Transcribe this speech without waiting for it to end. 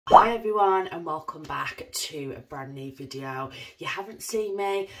Hi everyone and welcome back to a brand new video. You haven't seen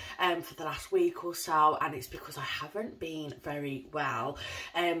me for the last week or so, and it's because I haven't been very well.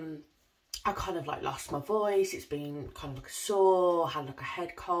 I kind of lost my voice. It's been kind of sore, had a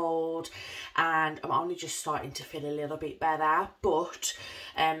head cold, and I'm only just starting to feel a little bit better. But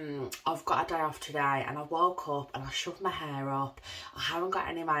I've got a day off today, and I woke up and I shoved my hair up. I haven't got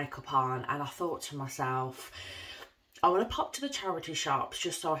any makeup on, and I thought to myself, I want to pop to the charity shops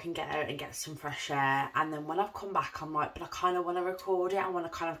just so I can get out and get some fresh air. And then when I've come back, I'm like, but I kind of want to record it. I want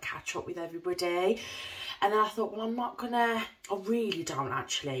to kind of catch up with everybody. And then I thought, well, I really don't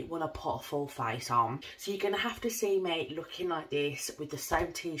actually want to put a full face on. So you're going to have to see me looking like this with the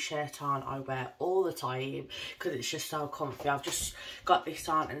same t-shirt on I wear all the time because it's just so comfy. I've just got this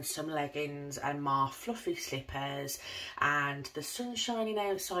on and some leggings and my fluffy slippers, and the sun's shining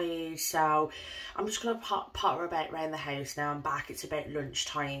outside. So I'm just going to potter about around the house now. I'm back. It's about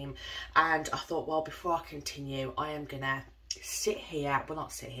lunchtime. And I thought, well, before I continue, I am going to stand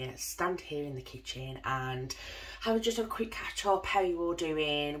here in the kitchen and have just a quick catch up. How you all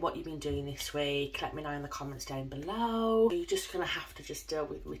doing? What you've been doing this week? Let me know in the comments down below. You're just gonna have to just deal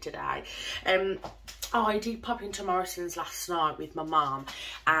with me today. I did pop into Morrison's last night with my mum,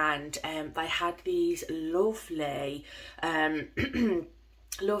 and they had these lovely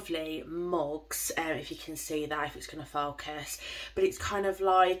lovely mugs, if you can see that, if it's going to focus, but it's kind of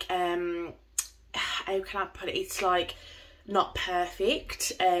like how can I put it, it's like not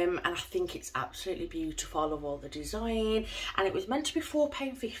perfect, and I think it's absolutely beautiful. I love all the design, and it was meant to be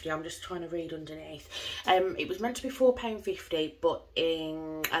 £4.50. I'm just trying to read underneath. It was meant to be £4.50, but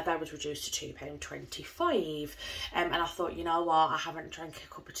that was reduced to £2.25, and I thought, you know what, I haven't drank a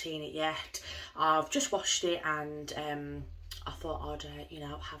cup of tea in it yet. I've just washed it, and I thought I'd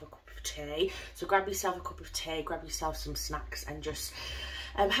have a cup of tea. So grab yourself a cup of tea, grab yourself some snacks, and just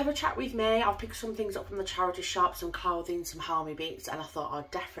have a chat with me. I've picked some things up from the charity shop, some clothing, some homey bits, and I thought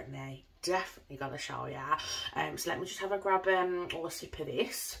I'd definitely gotta show you. So let me just have a grab or a sip of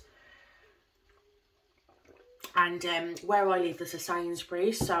this. And where I live there's a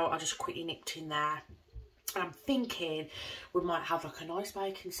Sainsbury's, so I just quickly nipped in there. And I'm thinking we might have like a nice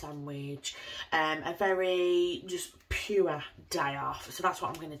bacon sandwich, a very just pure day off. So that's what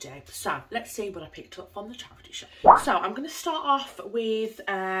I'm going to do. So let's see what I picked up from the charity shop. So I'm going to start off with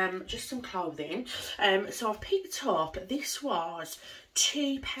just some clothing. So I've picked up, this was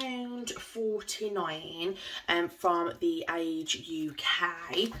 £2.49 from the Age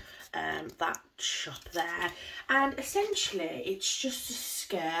UK. That shop there, and essentially it's just a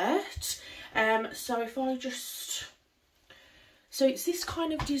skirt. So if I just, so it's this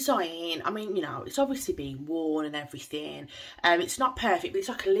kind of design. I mean, you know, it's obviously been worn and everything. It's not perfect, but it's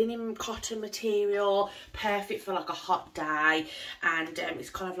like a linen cotton material, perfect for like a hot day, and it's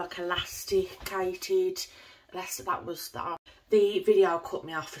kind of like elasticated. The video cut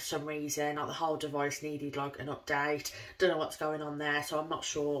me off for some reason, like the whole device needed like an update. Don't know what's going on there, so I'm not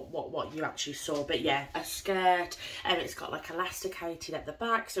sure what you actually saw. But yeah, a skirt, and it's got like elasticated at the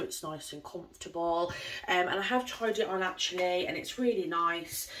back, so it's nice and comfortable. And I have tried it on actually, and it's really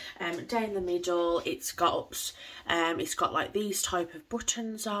nice. Down the middle, it's got like these type of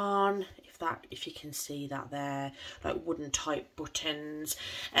buttons on. If you can see that there, like wooden type buttons.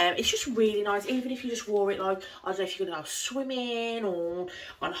 It's just really nice, even if you just wore it like, I don't know if you're gonna go swimming or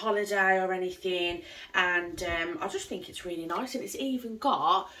on holiday or anything. And I just think it's really nice, and it's even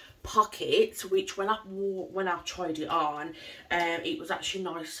got pockets, which when I tried it on, it was actually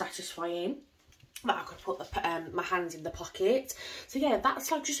nice, satisfying that I could put my hands in the pocket. So yeah, that's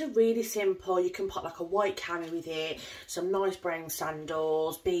like just a really simple, you can put like a white cami with it, some nice brown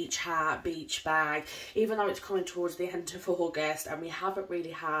sandals, beach hat, beach bag. Even though it's coming towards the end of August and we haven't really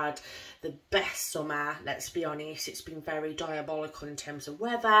had the best summer, let's be honest, it's been very diabolical in terms of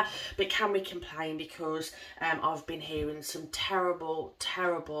weather, but can we complain? Because I've been hearing some terrible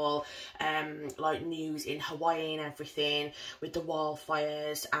like news in Hawaii and everything with the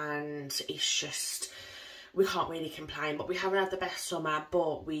wildfires, and it's just, we can't really complain. But we haven't had the best summer,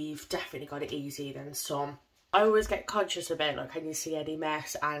 but we've definitely got it easier than some. I always get conscious about, like, can you see any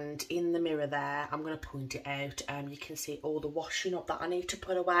mess? And in the mirror there, I'm going to point it out. You can see all the washing up that I need to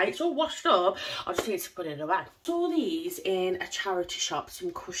put away. It's all washed up, I just need to put it away. I saw these in a charity shop,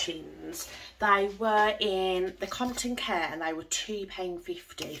 some cushions. They were in the Compton Care, and they were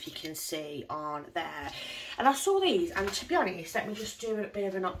 £2.50, if you can see on there. And I saw these, and to be honest, let me just do a bit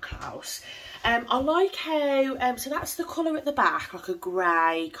of an up close. I like how, so that's the colour at the back, like a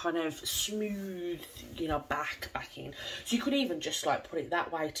grey kind of smooth, you know, beige backing, so you could even just like put it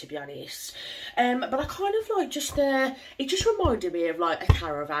that way, to be honest. But I kind of like just it just reminded me of like a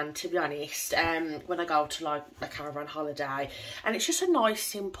caravan, to be honest, when I go to like a caravan holiday. And it's just a nice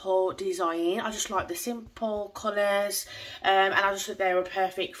simple design. I just like the simple colours, and I just thought they were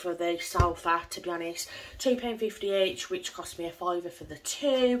perfect for the sofa, to be honest. £2.50 each, which cost me a fiver for the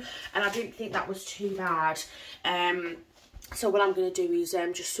two, and I didn't think that was too bad. So what I'm going to do is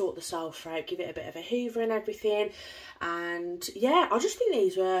just sort the sofa out, give it a bit of a hoover and everything. And yeah, I just think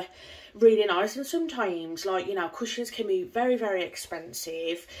these were really nice. And sometimes, like, you know, cushions can be very, very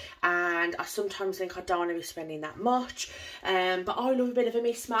expensive, and I sometimes think I don't want to be spending that much. But I love a bit of a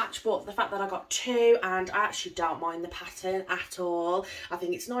mismatch, but the fact that I got two, and I actually don't mind the pattern at all. I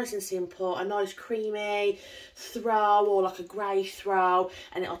think it's nice and simple, a nice creamy throw, or like a grey throw,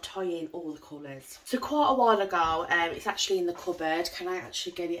 and it'll tie in all the colours. So quite a while ago, it's actually in the cupboard. Can I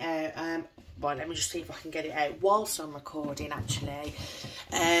actually get it out? Well, let me just see if I can get it out whilst I'm recording, actually.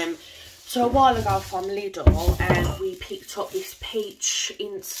 So a while ago from Lidl, we picked up this peach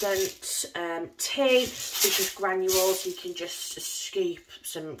instant tea, which is granules. You can just scoop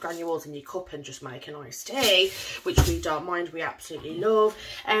some granules in your cup and just make a nice tea, which we don't mind, we absolutely love.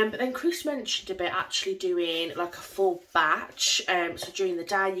 But then Chris mentioned about actually doing like a full batch, so during the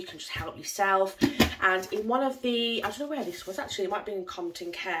day you can just help yourself. And in one of the, I don't know where this was, actually it might be in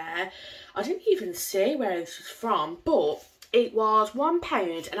Compton Care, I didn't even see where this was from, but it was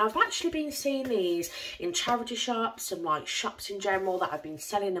 £1, and I've actually been seeing these in charity shops and like shops in general that have been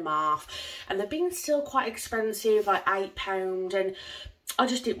selling them off, and they've been still quite expensive, like £8, and I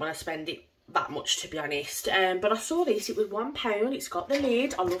just didn't want to spend it that much, to be honest. But I saw this, it was £1. It's got the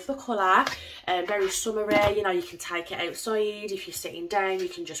lid, I love the colour, very summery. You know, you can take it outside. If you're sitting down, you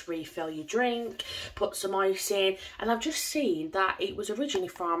can just refill your drink, put some ice in. And I've just seen that it was originally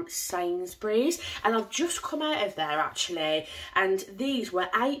from Sainsbury's, and I've just come out of there actually, and these were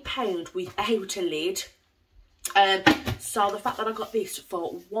 £8 without a lid. So the fact that I got this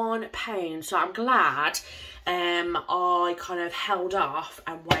for £1, so I'm glad I kind of held off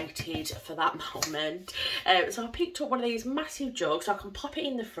and waited for that moment. So I picked up one of these massive jugs, so I can pop it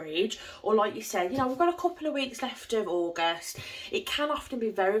in the fridge, or like you said, you know, we've got a couple of weeks left of August. It can often be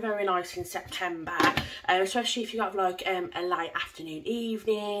very, very nice in September, especially if you have like a late afternoon,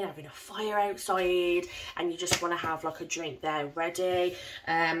 evening, having a fire outside, and you just want to have like a drink there ready.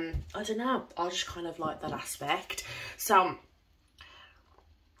 I don't know, I just kind of like that aspect. So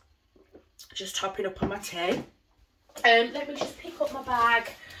just topping up on my tea. Let me just pick up my bag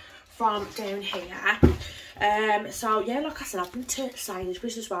from down here. So yeah, like I said, I've been to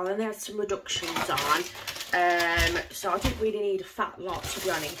Sainsbury's as well, and they had some reductions on. So I didn't really need a fat lot, to be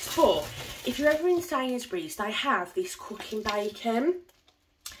honest. But if you're ever in Sainsbury's, they have this cooking bacon,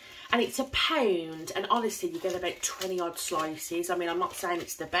 and it's £1, and honestly you get about 20 odd slices. I mean, I'm not saying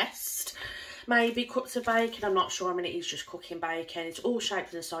it's the best maybe cuts of bacon, I'm not sure. I mean, it is just cooking bacon, it's all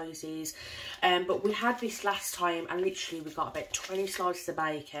shapes and sizes. But we had this last time, and literally we got about 20 slices of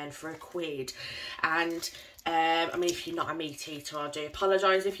bacon for £1. And I mean, if you're not a meat eater, I do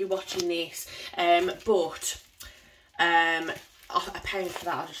apologise if you're watching this, but £1 for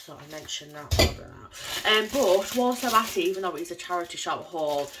that. I just thought I'd mention that. But whilst I'm at it, even though it's a charity shop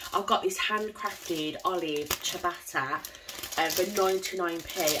haul, I've got this handcrafted olive ciabatta for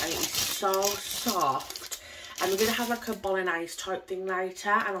 99p, and it is so soft. And we're going to have like a bolognese type thing later,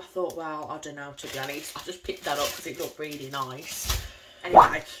 and I thought, well, I don't know, to be honest, I just picked that up because it looked really nice.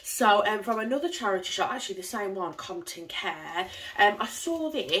 Anyway, so from another charity shop, actually the same one, Compton Care, I saw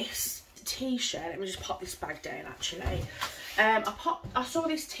this t-shirt. Let me just pop this bag down actually. I saw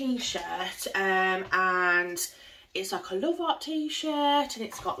this t-shirt, and it's like a love art t-shirt, and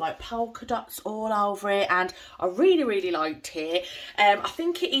it's got like polka dots all over it, and I really, really liked it. I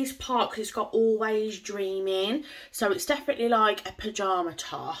think it is part because it's got Always Dreaming, so it's definitely like a pyjama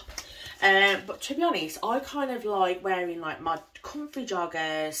top. But to be honest, I kind of like wearing like my comfy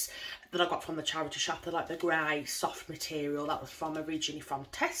joggers that I got from the charity shop. They're like the grey soft material that was originally from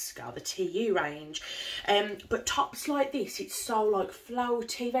Tesco, the TU range. But tops like this, it's so like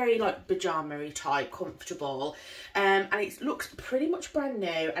floaty, very like pyjama-y type, comfortable. And it looks pretty much brand new,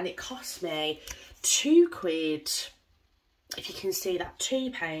 and it cost me £2. If you can see that,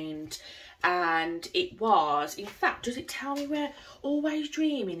 £2. And it was, in fact, does it tell me where Always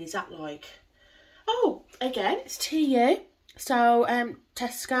Dreaming is? That like, oh, again, it's TU. So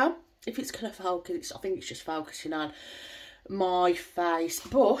Tesco, if it's going to focus, I think it's just focusing on my face.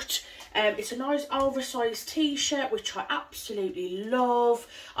 But it's a nice oversized t-shirt, which I absolutely love.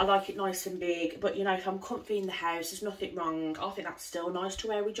 I like it nice and big, but you know, if I'm comfy in the house, there's nothing wrong. I think that's still nice to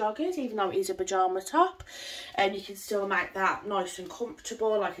wear with joggers, even though it is a pyjama top, and you can still make that nice and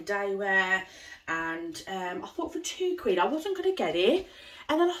comfortable, like a day wear. And I thought for £2 I wasn't going to get it,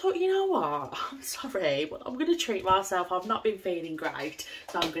 and then I thought, you know what, I'm sorry, but I'm going to treat myself. I've not been feeling great,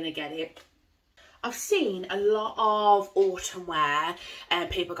 so I'm going to get it. I've seen a lot of autumn wear and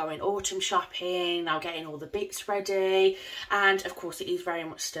people going autumn shopping, now getting all the bits ready, and of course it is very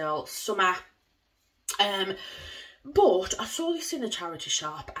much still summer. But I saw this in a charity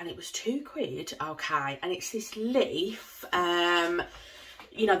shop and it was £2, okay, and it's this leaf,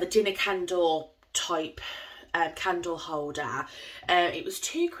 you know, the dinner candle type candle holder. It was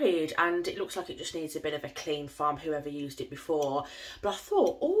 £2 and it looks like it just needs a bit of a clean from whoever used it before, but I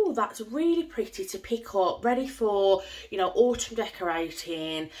thought, oh, that's really pretty to pick up, ready for, you know, autumn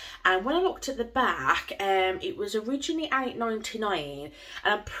decorating. And when I looked at the back, it was originally £8.99, and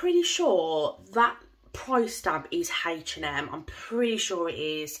I'm pretty sure that price stamp is H&M. I'm pretty sure it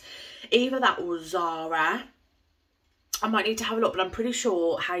is either that or Zara. I might need to have a look, but I'm pretty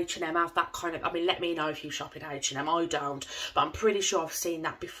sure H&M have that kind of, I mean, let me know if you shop in H&M. I don't, but I'm pretty sure I've seen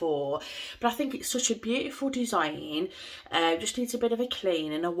that before. But I think it's such a beautiful design. Just needs a bit of a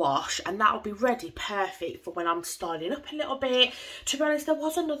clean and a wash, and that'll be ready perfect for when I'm styling up a little bit. To be honest, there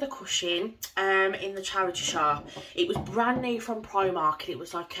was another cushion in the charity shop. It was brand new from Primark, and it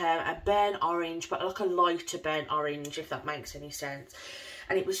was like a burnt orange, but like a lighter burnt orange, if that makes any sense.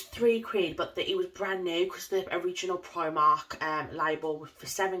 And it was £3, but it was brand new because the original Primark label for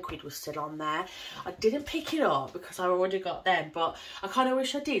 £7 was still on there. I didn't pick it up because I already got them, but I kind of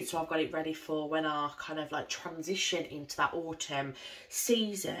wish I did, so I've got it ready for when I kind of like transition into that autumn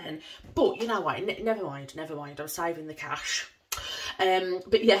season. But you know what, never mind, I'm saving the cash.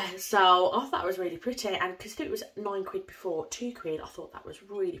 But yeah, so I thought that was really pretty, and because it was £9 before, £2, I thought that was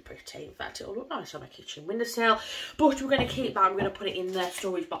really pretty. In fact, it'll look nice on my kitchen windowsill, but we're going to keep that. I'm going to put it in the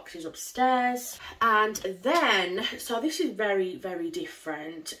storage boxes upstairs. And then, so this is very, very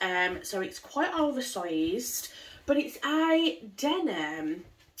different. So it's quite oversized, but it's a denim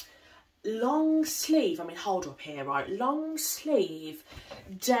long sleeve. I mean, hold up here, right? Long sleeve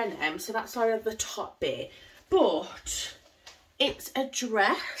denim, so that's like the top bit, but it's a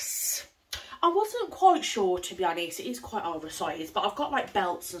dress. I wasn't quite sure, to be honest. It is quite oversized, but I've got like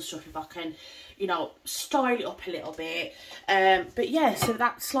belts and stuff if I can, you know, style it up a little bit. But yeah, so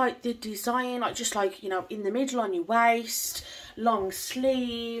that's like the design, like just like, you know, in the middle on your waist, long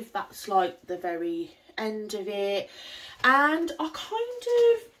sleeve. That's like the very end of it. And I kind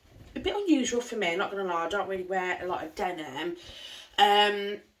of, a bit unusual for me, not gonna lie, I don't really wear a lot of denim.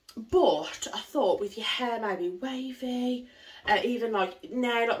 But I thought with your hair maybe wavy, even like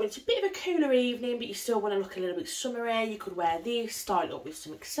now, like when it's a bit of a cooler evening but you still want to look a little bit summery, you could wear this, style it up with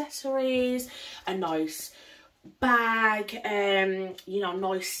some accessories, a nice bag, you know,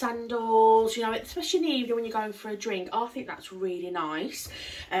 nice sandals, you know, especially in the evening when you're going for a drink. I think that's really nice.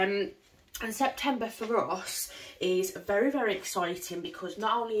 And September for us is very, very exciting because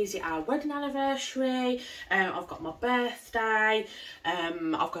not only is it our wedding anniversary, I've got my birthday,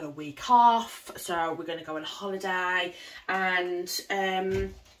 I've got a week off, so we're going to go on holiday, and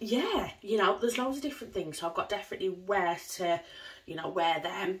yeah, you know, there's loads of different things, so I've got definitely where to, you know, wear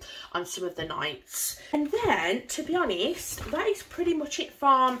them on some of the nights. And then, to be honest, that is pretty much it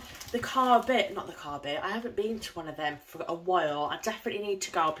from the car bit. Not the car bit, I haven't been to one of them for a while. I definitely need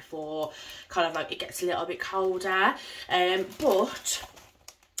to go before kind of like it gets a little bit colder. But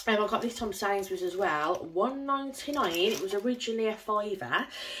I got this from Sainsbury's as well, £1.99. It was originally a £5,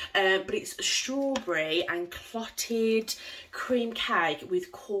 but it's strawberry and clotted cream cake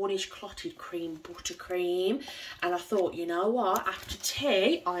with Cornish clotted cream buttercream. And I thought, you know what, after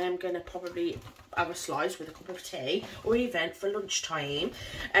tea I am going to probably have a slice with a cup of tea, or even for lunchtime.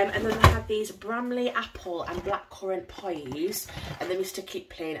 And then I had these Bramley apple and blackcurrant pies, and the Mr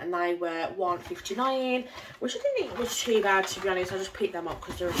Kipling, and they were £1.59, which I didn't think was too bad, to be honest. I just picked them up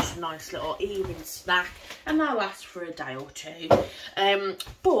because they're just a nice little evening snack, and they'll last for a day or two.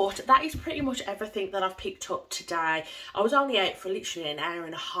 But that is pretty much everything that I've picked up today. I was only out for literally an hour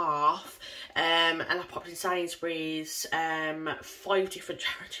and a half, and I popped in Sainsbury's, 5 different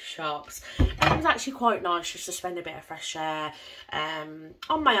charity shops, and it was actually quite nice just to spend a bit of fresh air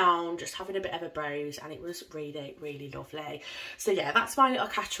on my own, just having a bit of a browse, and it was really, really lovely. So yeah, that's my little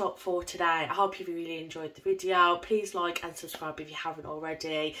catch up for today. I hope you really enjoyed the video. Please like and subscribe if you haven't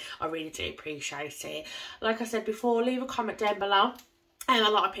already. I really do appreciate it. Like I said before, leave a comment down below a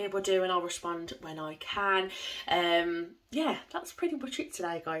lot of people do, and I'll respond when I can. Yeah, that's pretty much it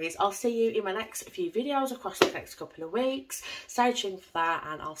today, guys. I'll see you in my next few videos across the next couple of weeks. Stay tuned for that,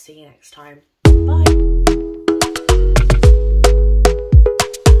 and I'll see you next time. Bye.